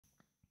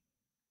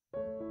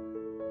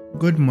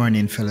Good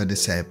morning, fellow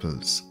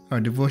disciples. Our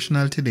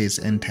devotional today is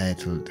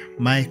entitled,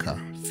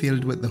 Micah,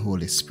 Filled with the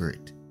Holy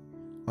Spirit.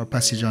 Our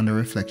passage under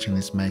reflection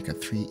is Micah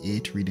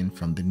 3:8, reading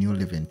from the New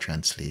Living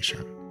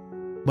Translation.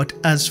 But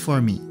as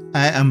for me,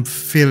 I am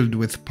filled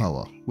with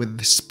power, with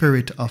the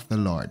Spirit of the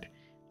Lord.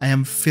 I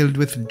am filled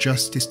with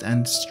justice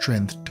and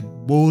strength to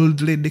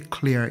boldly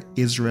declare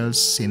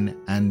Israel's sin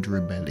and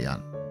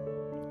rebellion.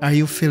 Are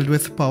you filled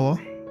with power?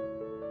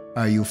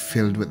 Are you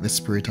filled with the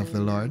Spirit of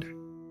the Lord?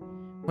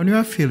 When you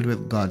are filled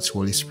with God's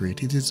Holy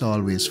Spirit, it is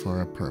always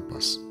for a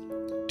purpose.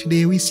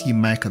 Today we see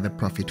Micah the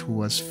prophet who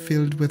was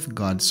filled with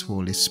God's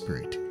Holy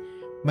Spirit.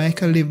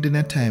 Micah lived in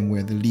a time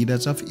where the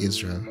leaders of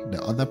Israel,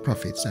 the other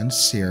prophets and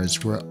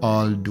seers were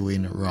all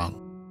doing wrong.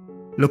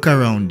 Look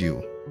around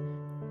you.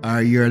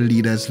 Are your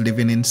leaders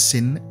living in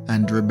sin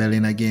and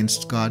rebelling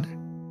against God?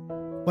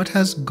 What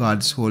has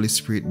God's Holy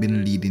Spirit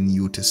been leading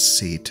you to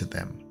say to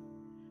them?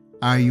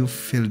 Are you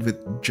filled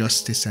with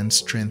justice and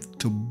strength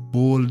to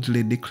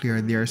boldly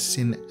declare their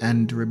sin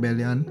and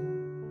rebellion?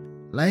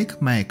 Like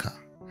Micah,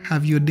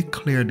 have you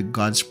declared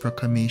God's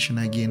proclamation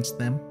against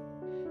them?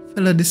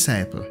 Fellow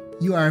disciple,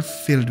 you are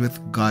filled with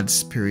God's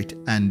Spirit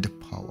and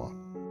power.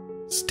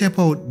 Step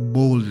out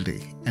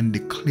boldly and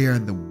declare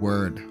the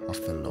word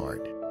of the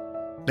Lord.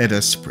 Let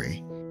us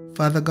pray.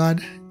 Father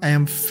God, I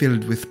am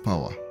filled with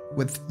power,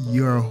 with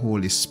your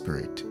Holy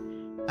Spirit.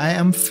 I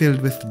am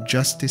filled with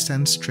justice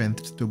and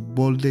strength to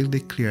boldly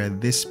declare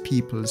this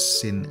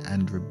people's sin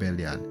and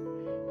rebellion.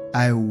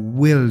 I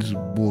will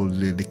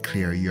boldly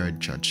declare your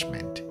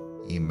judgment.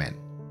 Amen.